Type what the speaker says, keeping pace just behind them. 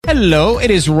Hello, it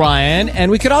is Ryan,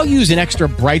 and we could all use an extra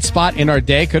bright spot in our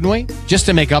day, couldn't we? Just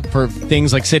to make up for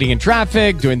things like sitting in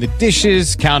traffic, doing the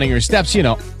dishes, counting your steps,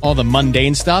 all the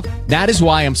mundane stuff. That is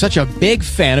why I'm such a big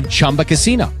fan of Chumba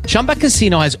Casino. Chumba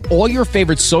Casino has all your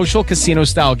favorite social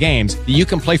casino-style games that you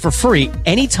can play for free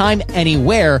anytime,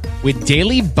 anywhere with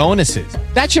daily bonuses.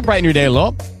 That should brighten your day a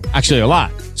little. Actually, a lot.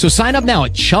 So sign up now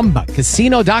at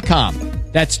ChumbaCasino.com.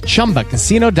 That's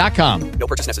ChumbaCasino.com. No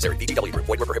purchase necessary. VGW Group.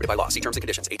 Void where prohibited by law. See terms and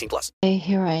conditions. 18+. Hey,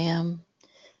 here I am.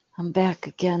 I'm back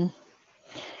again.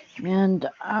 And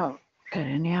got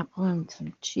an apple and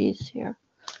some cheese here,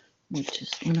 which is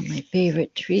one of my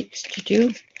favorite treats to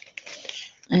do.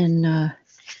 And what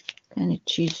kind of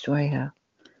cheese do I have?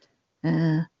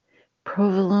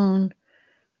 Provolone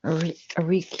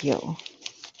Orecchio.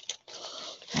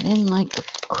 I didn't like the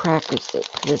crackers they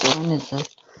put it on as a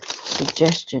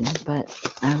suggestion, but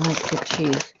I like the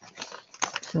cheese.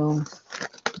 So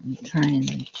I'm trying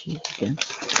the cheese again.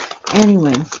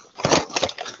 Anyway,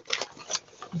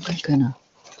 we're gonna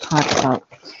talk about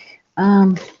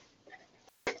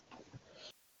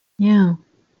yeah.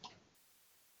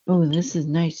 Oh, this is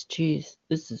nice cheese.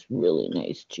 This is really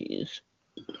nice cheese.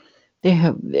 They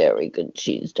have very good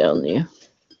cheese down there.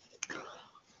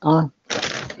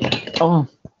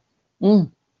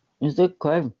 Is it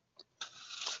good?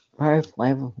 Very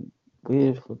flavorful,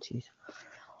 beautiful cheese.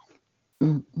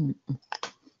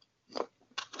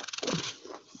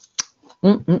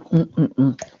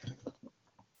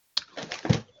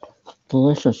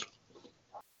 Delicious.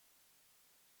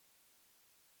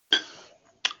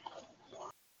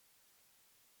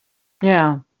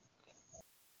 Yeah,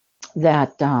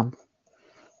 that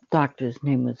doctor's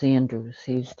name was Andrews.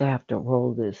 He used to have to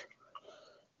roll this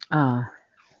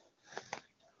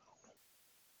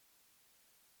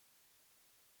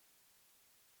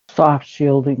soft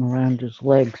shielding around his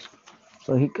legs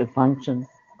so he could function.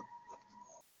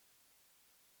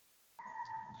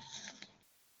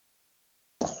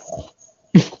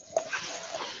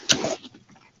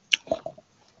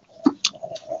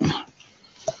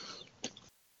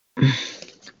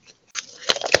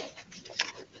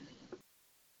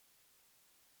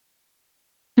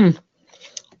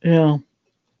 Yeah.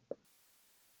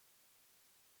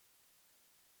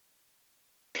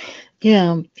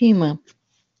 Yeah, FEMA.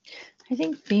 I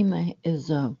think FEMA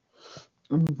is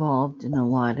involved in a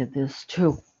lot of this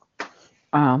too.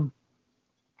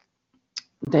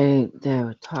 They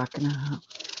were talking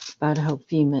about how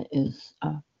FEMA is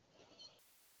a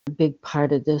big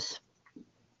part of this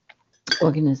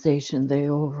organization. They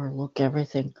overlook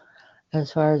everything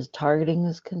as far as targeting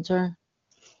is concerned.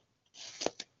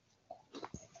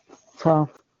 So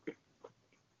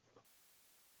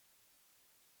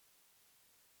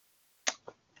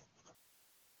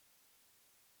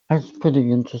that's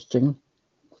pretty interesting.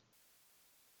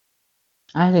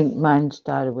 I think mine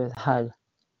started with HUD.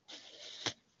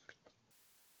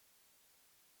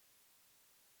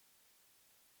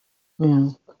 Yeah.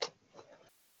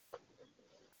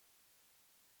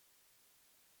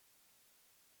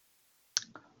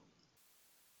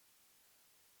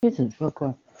 This is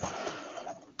Brooklyn.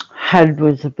 HUD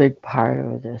was a big part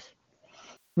of this.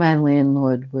 My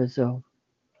landlord was a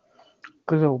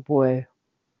good old boy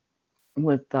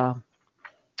with the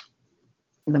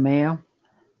mayor,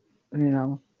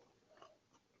 and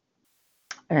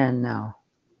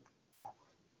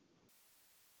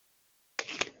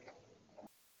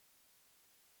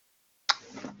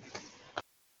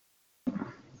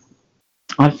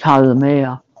that's how the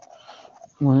mayor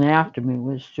went after me,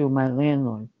 was through my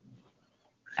landlord.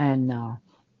 And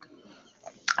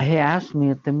he asked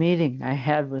me at the meeting I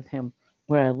had with him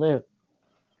where I lived.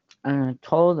 And I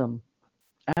told him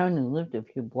I only lived a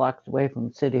few blocks away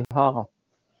from City Hall.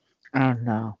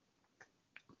 And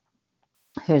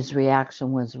his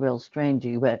reaction was real strange.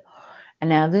 He went,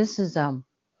 and now this is a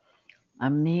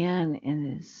man in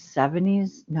his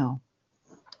 70s. No,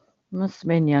 must have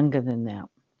been younger than that.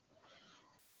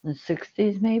 The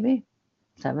 60s, maybe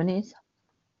 70s.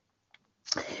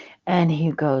 And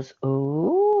he goes,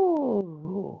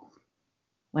 "Ooh,"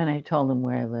 when I told him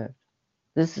where I lived.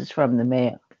 This is from the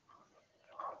mayor.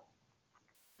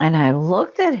 And I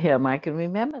looked at him. I can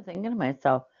remember thinking to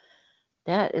myself,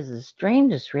 that is the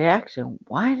strangest reaction.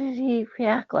 Why did he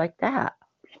react like that?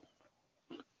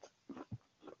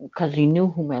 Because he knew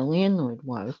who my landlord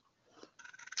was.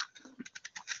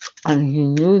 And he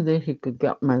knew that he could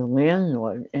get my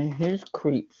landlord and his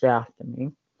creeps after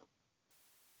me.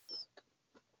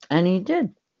 And he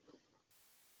did.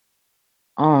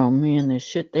 Oh man, the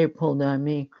shit they pulled on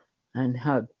me and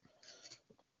HUD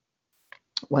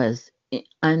was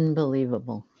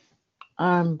unbelievable.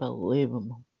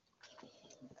 Unbelievable.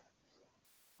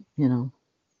 you know,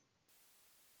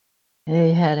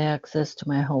 they had access to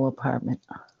my whole apartment.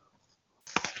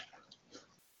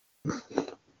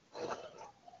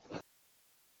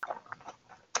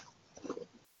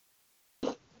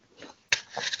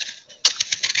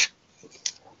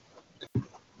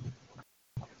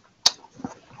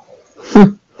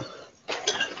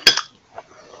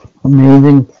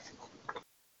 Amazing.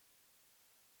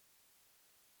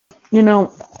 You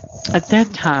know, at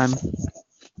that time,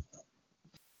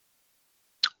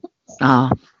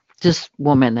 uh, this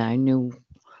woman I knew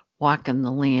walking the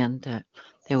land that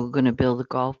they were going to build a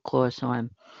golf course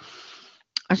on,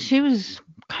 she was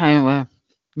kind of a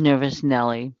nervous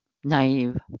Nelly,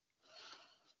 naive,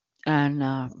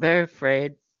 and very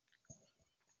afraid.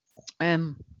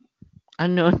 And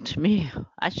unknown to me,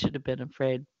 I should have been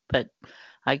afraid, but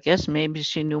I guess maybe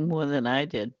she knew more than I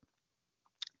did.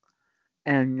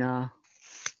 And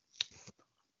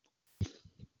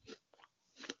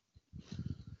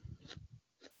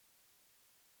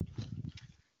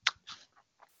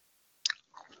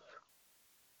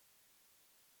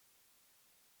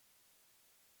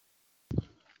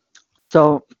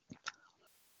so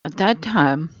at that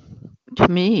time, to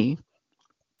me,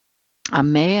 a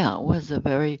mayor was a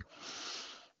very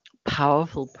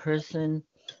powerful person,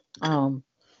 um,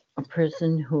 a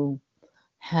person who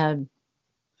had,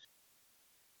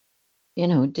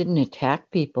 didn't attack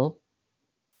people.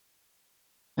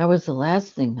 That was the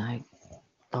last thing I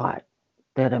thought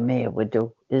that a mayor would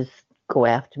do is go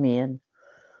after me and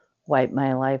wipe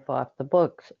my life off the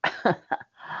books.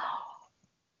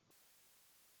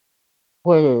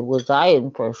 Boy, was I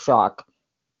in for a shock.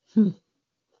 Because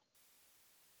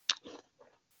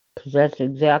that's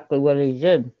exactly what he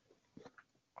did.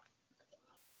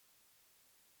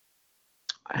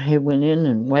 He went in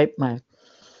and wiped my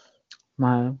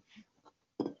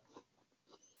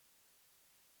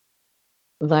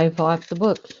life off the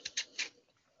books.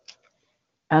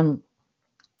 And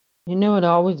what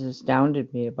always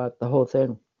astounded me about the whole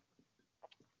thing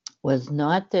was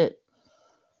not that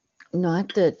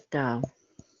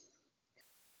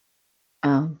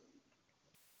um,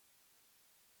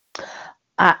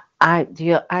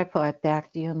 I fought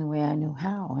back the only way I knew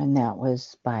how, and that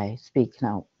was by speaking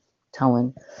out,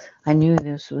 telling. I knew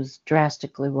this was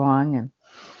drastically wrong, and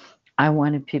I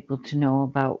wanted people to know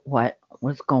about what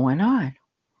was going on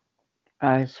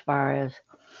as far as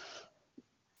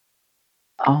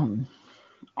um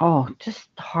just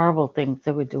horrible things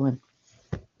they were doing.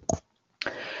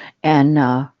 And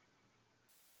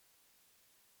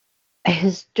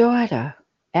his daughter,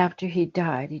 after he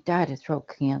died of throat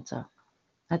cancer.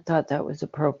 I thought that was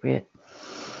appropriate.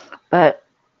 But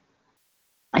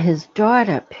his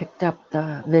daughter picked up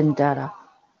the vendetta,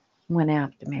 went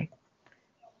after me.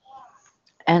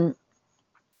 And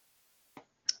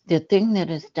the thing that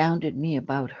astounded me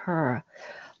about her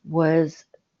was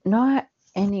not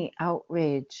any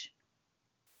outrage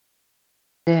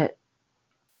that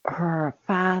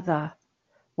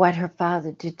what her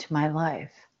father did to my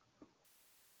life,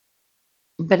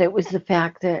 but it was the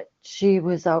fact that she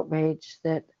was outraged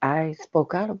that I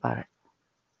spoke out about it,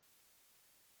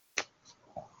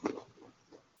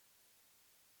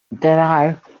 that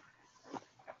I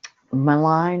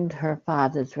maligned her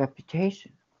father's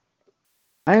reputation.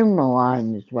 I didn't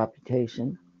malign his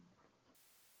reputation.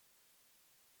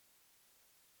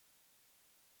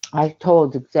 I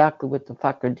told exactly what the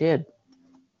fucker did.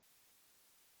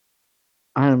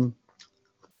 Um,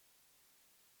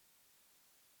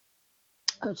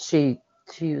 she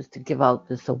used to give out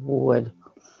this award.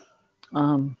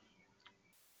 Um,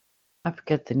 I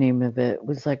forget the name of it. It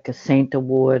was like a Saint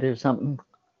Award or something.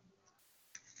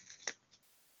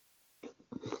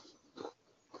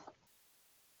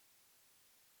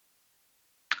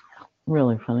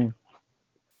 Really funny.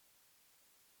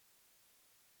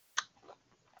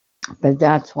 But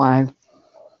that's why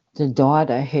the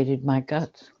daughter hated my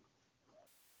guts.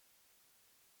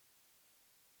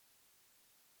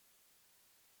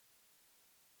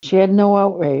 She had no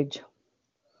outrage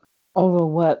over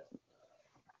what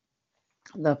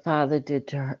the father did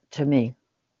to me.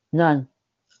 None.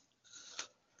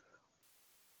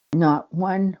 Not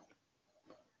one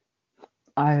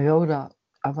iota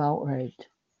of outrage.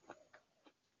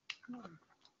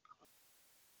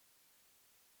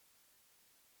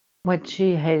 What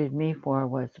she hated me for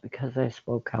was because I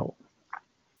spoke out.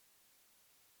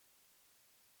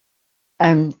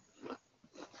 And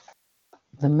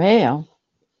the mayor,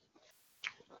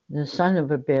 the son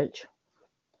of a bitch,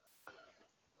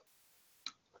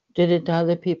 did it to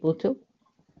other people too.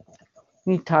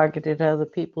 He targeted other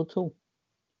people too.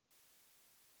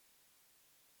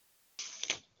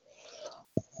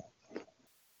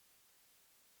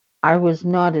 I was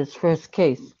not his first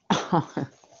case.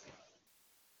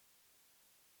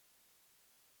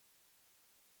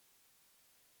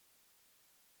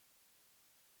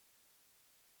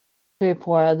 3 or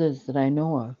 4 others that I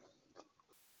know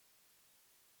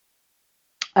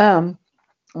of.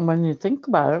 When you think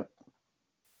about it,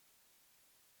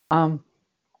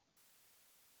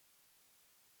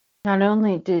 not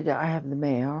only did I have the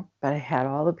mayor, but I had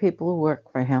all the people who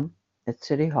work for him at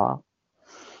City Hall,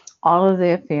 all of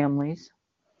their families,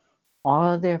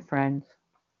 all of their friends,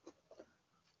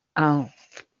 all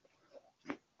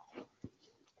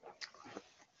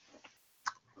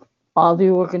the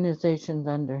organizations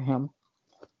under him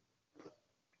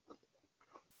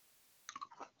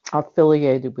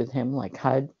affiliated with him, like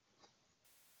HUD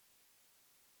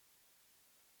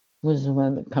was the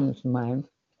one that comes to mind.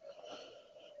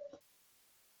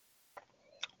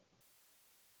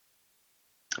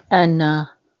 And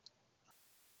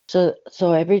so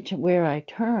everywhere I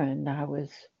turned, I was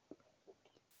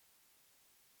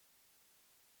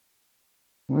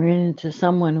ran into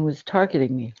someone who was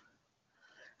targeting me.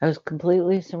 I was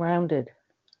completely surrounded.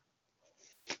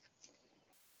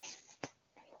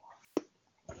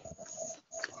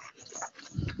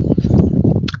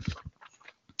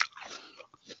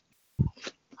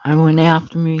 I went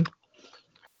after me.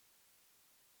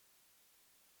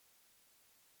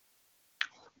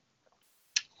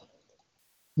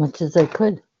 Much as I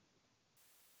could.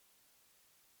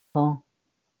 So,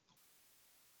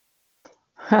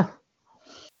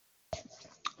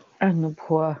 and the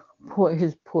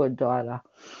his poor daughter.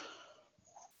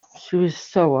 She was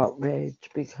so outraged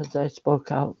because I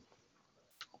spoke out.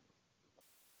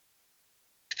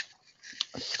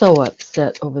 So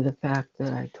upset over the fact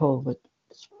that I told what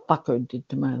this fucker did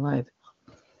to my life.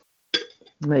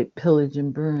 Like pillage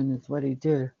and burn is what he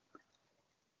did.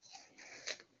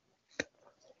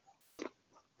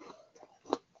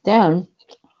 Then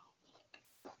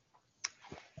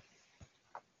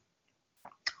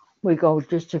we go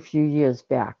just a few years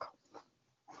back.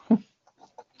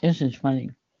 This is funny.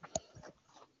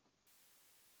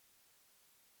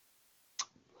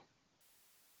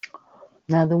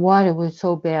 Now the water was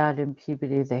so bad in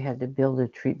Peabody they had to build a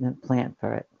treatment plant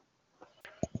for it.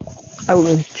 It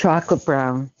was chocolate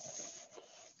brown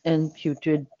and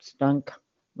putrid, stunk.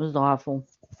 It was awful.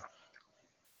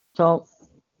 So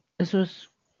this was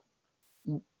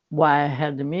why I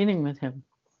had the meeting with him.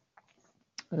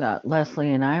 That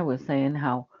Leslie and I were saying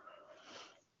how,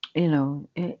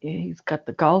 he's got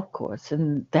the golf course,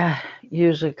 and that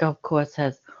usually golf course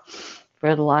has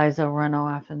fertilizer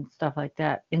runoff and stuff like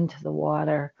that into the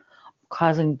water,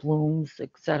 causing blooms,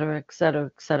 et cetera, et cetera,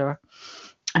 et cetera.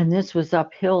 And this was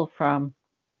uphill from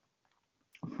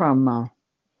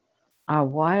our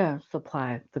water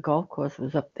supply. The golf course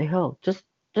was up the hill, just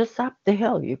up the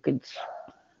hill. You could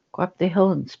go up the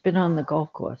hill and spin on the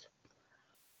golf course.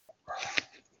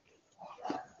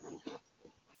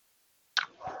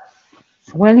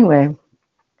 So anyway,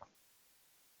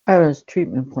 I was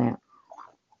treatment plant.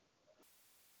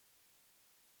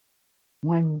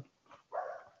 1,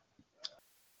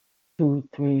 2,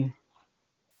 3.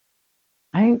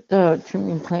 I think the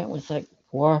treatment plant was like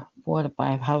 4 to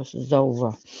 5 houses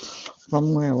over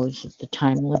from where I was at the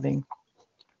time living.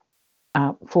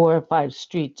 4 or 5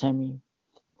 streets,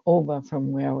 over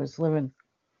from where I was living.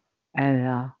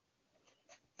 And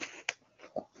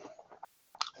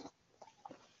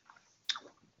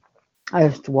I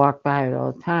used to walk by it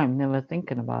all the time, never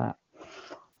thinking about it.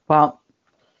 Well,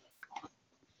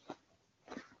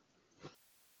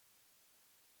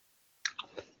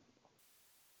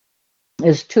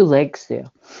 there's 2 lakes there.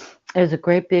 There's a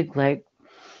great big lake,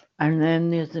 and then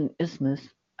there's an isthmus,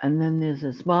 and then there's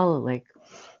a smaller lake.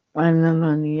 And then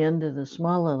on the end of the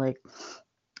smaller lake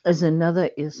is another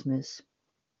isthmus.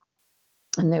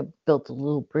 And they built a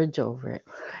little bridge over it.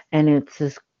 And it's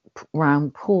this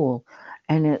round pool.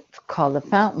 And it's called a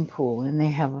fountain pool. And they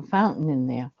have a fountain in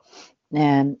there.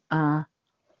 And I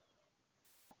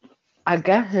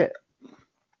guess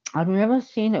I've never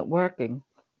seen it working.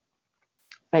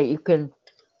 But you can,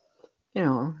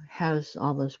 has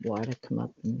all this water come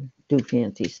up and do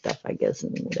fancy stuff, I guess,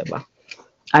 and whatever.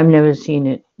 I've never seen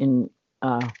it in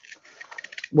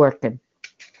working.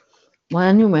 Well,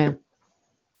 anyway,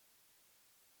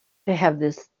 they have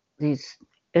these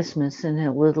isthmus and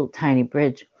a little tiny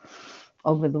bridge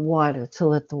over the water to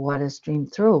let the water stream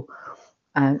through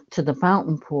to the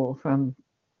fountain pool from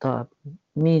the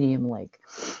medium lake.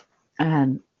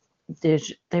 And they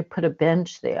put a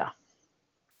bench there.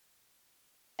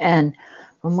 And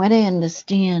from what I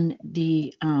understand,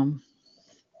 the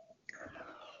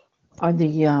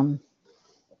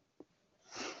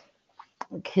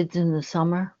kids in the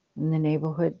summer in the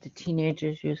neighborhood, the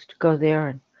teenagers used to go there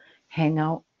and hang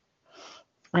out,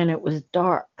 and it was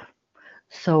dark.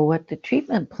 So what the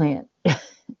treatment plant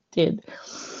did,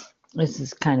 this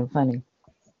is kind of funny.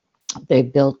 They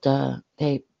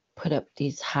put up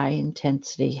these high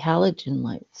intensity halogen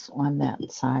lights on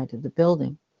that side of the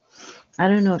building. I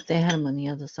don't know if they had them on the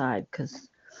other side because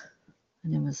I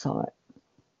never saw it.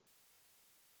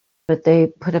 But they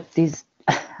put up these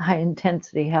high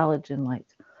intensity halogen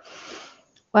lights.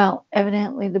 Well,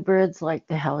 evidently the birds like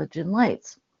the halogen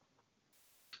lights.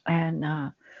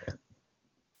 And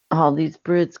all these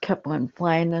birds kept on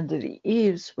flying under the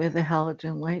eaves where the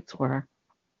halogen lights were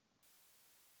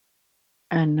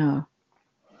and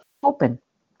open.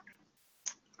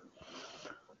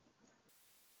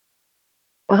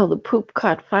 Well, the poop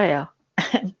caught fire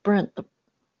and burnt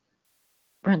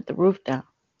the roof down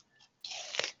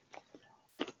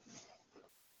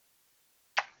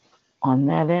on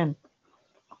that end.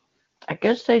 I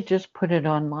guess they just put it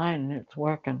online and it's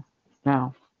working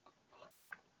now.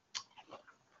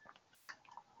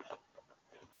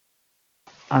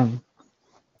 Um,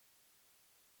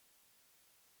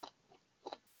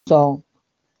 so,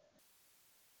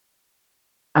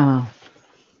 uh,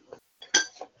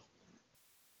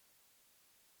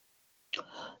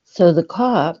 so the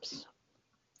cops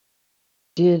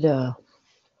did an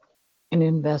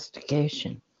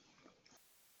investigation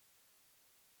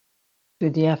through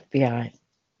the FBI.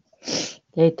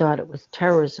 They thought it was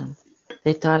terrorism.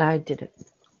 They thought I did it.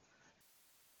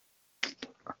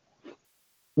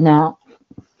 Now,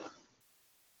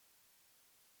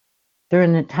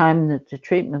 during the time that the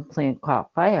treatment plant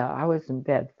caught fire, I was in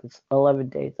bed for 11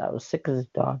 days. I was sick as a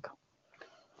dog.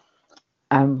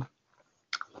 Um,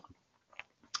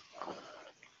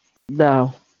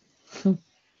 though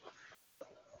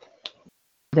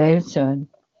they said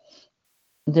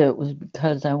that it was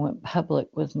because I went public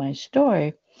with my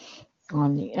story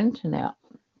on the internet,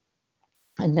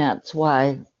 and that's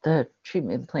why the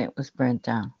treatment plant was burnt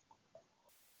down.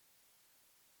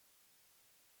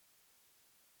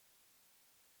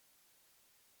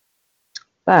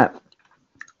 But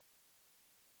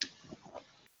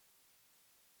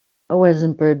it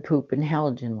wasn't bird poop and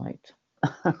halogen lights.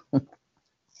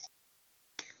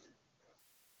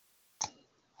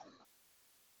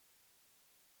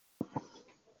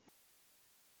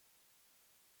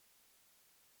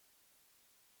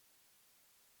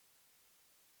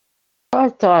 I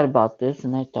thought about this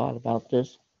and I thought about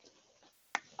this,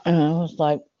 and I was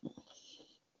like,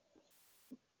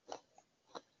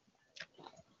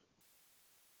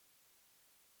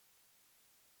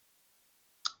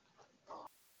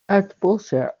 that's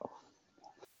bullshit.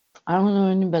 I don't know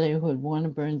anybody who would want to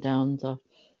burn down the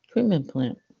treatment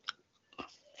plant.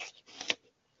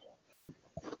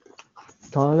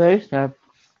 So they said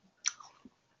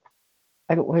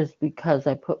it was because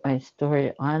I put my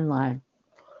story online,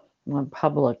 went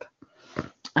public,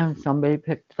 and somebody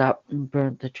picked it up and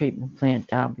burnt the treatment plant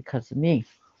down because of me.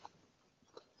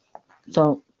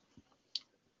 So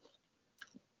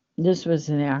this was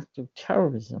an act of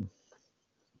terrorism.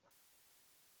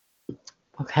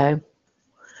 Okay?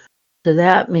 So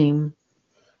that means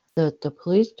that the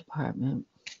police department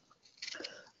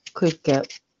could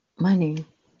get money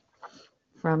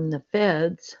from the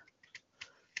feds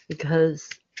because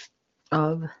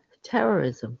of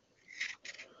terrorism.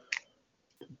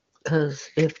 Because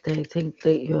if they think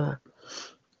that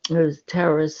there's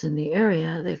terrorists in the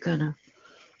area, they're gonna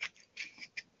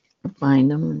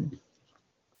find them and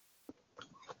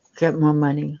get more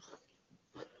money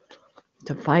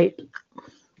to fight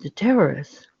the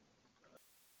terrorists.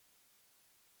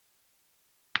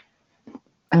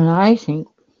 And I think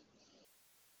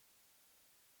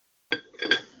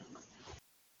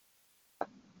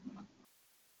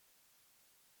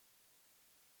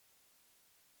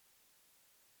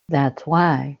that's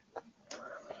why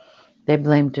they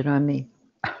blamed it on me.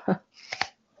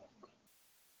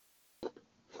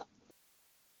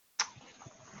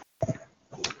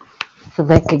 So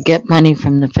they could get money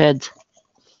from the feds.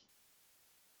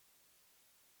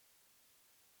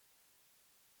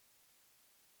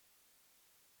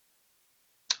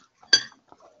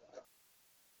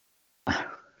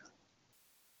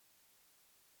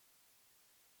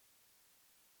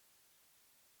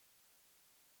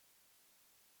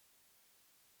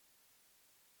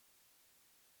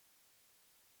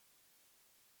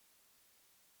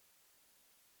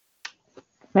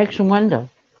 Makes you wonder.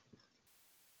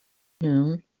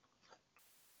 You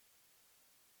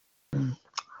know?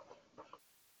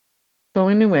 So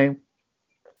anyway,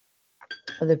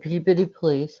 the Peabody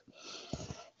police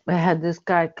I had this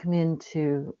guy come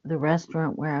into the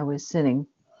restaurant where I was sitting,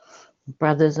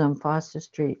 Brothers on Foster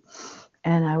Street,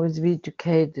 and I was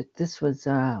VJK'd that this was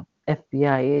a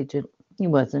FBI agent. He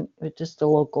wasn't. It was just a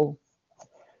local.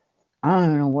 I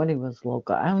don't know what he was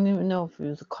local. I don't even know if he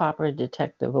was a cop or a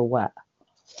detective or what.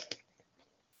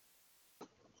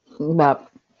 But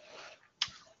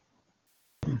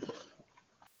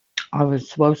I was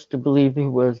supposed to believe he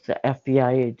was the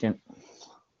FBI agent.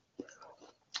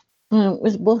 And it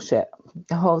was bullshit.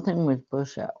 The whole thing was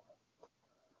bullshit.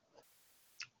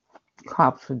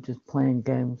 Cops were just playing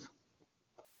games.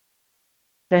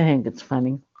 I think it's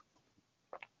funny.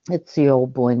 It's the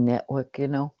old boy network, you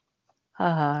know. Ha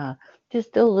ha ha. Just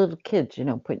still little kids, you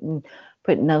know, putting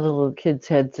other little kids'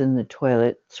 heads in the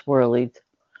toilet, swirlies.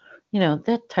 You know,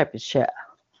 that type of shit.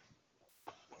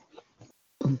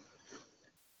 You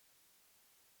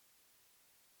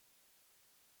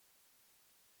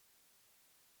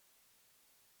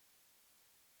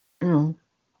know.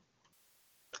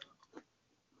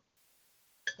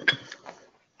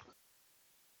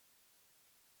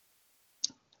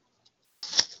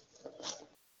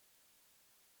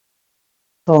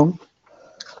 So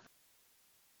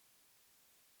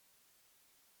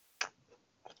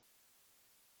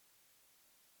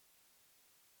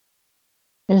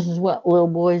this is what little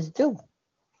boys do.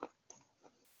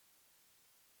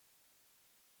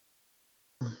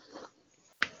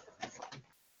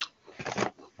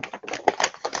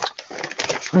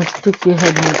 Let's stick your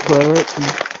head in the toilet and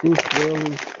do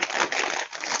swirlies.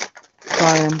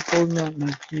 Sorry, I'm pulling out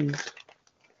my cheese.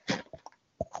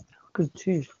 Good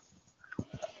cheese.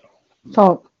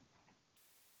 So,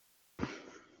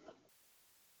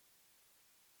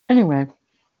 anyway,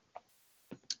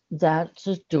 that's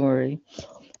the story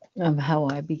of how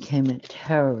I became a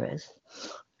terrorist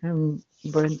and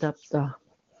burned up the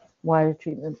water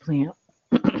treatment plant,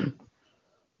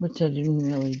 which I didn't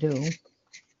really do.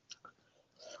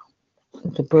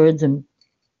 The birds, and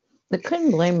they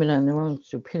couldn't blame it on their own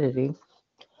stupidity.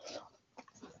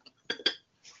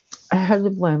 I had to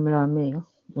blame it on me,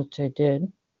 which I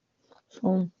did.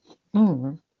 So,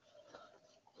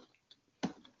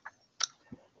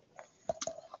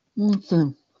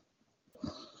 listen.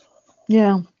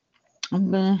 Yeah,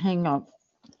 I'm gonna hang up.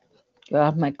 Get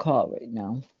off my call right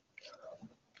now.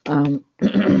 And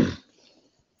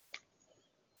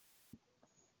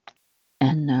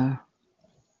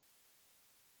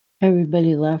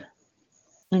everybody left.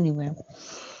 Anyway,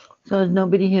 so there's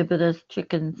nobody here but us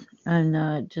chickens,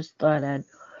 and just thought I'd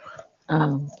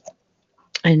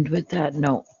end with that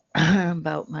note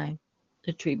about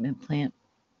the treatment plant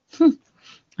and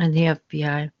the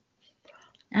FBI.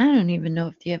 I don't even know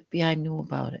if the FBI knew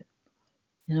about it,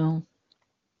 you know.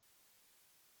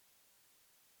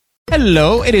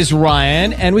 Hello, it is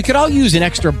Ryan, and we could all use an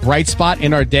extra bright spot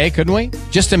in our day, couldn't we?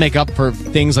 Just to make up for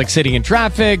things like sitting in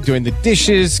traffic, doing the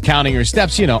dishes, counting your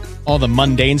steps, you know, all the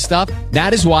mundane stuff.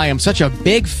 That is why I'm such a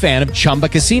big fan of Chumba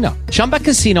Casino. Chumba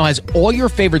Casino has all your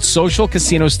favorite social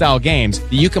casino-style games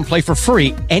that you can play for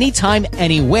free anytime,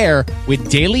 anywhere with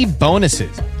daily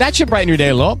bonuses. That should brighten your day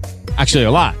a little. Actually,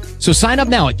 a lot. So sign up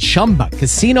now at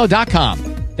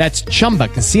ChumbaCasino.com. That's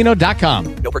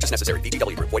ChumbaCasino.com. No purchase necessary.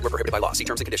 VGW Group. Void where prohibited by law. See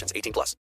terms and conditions. 18+.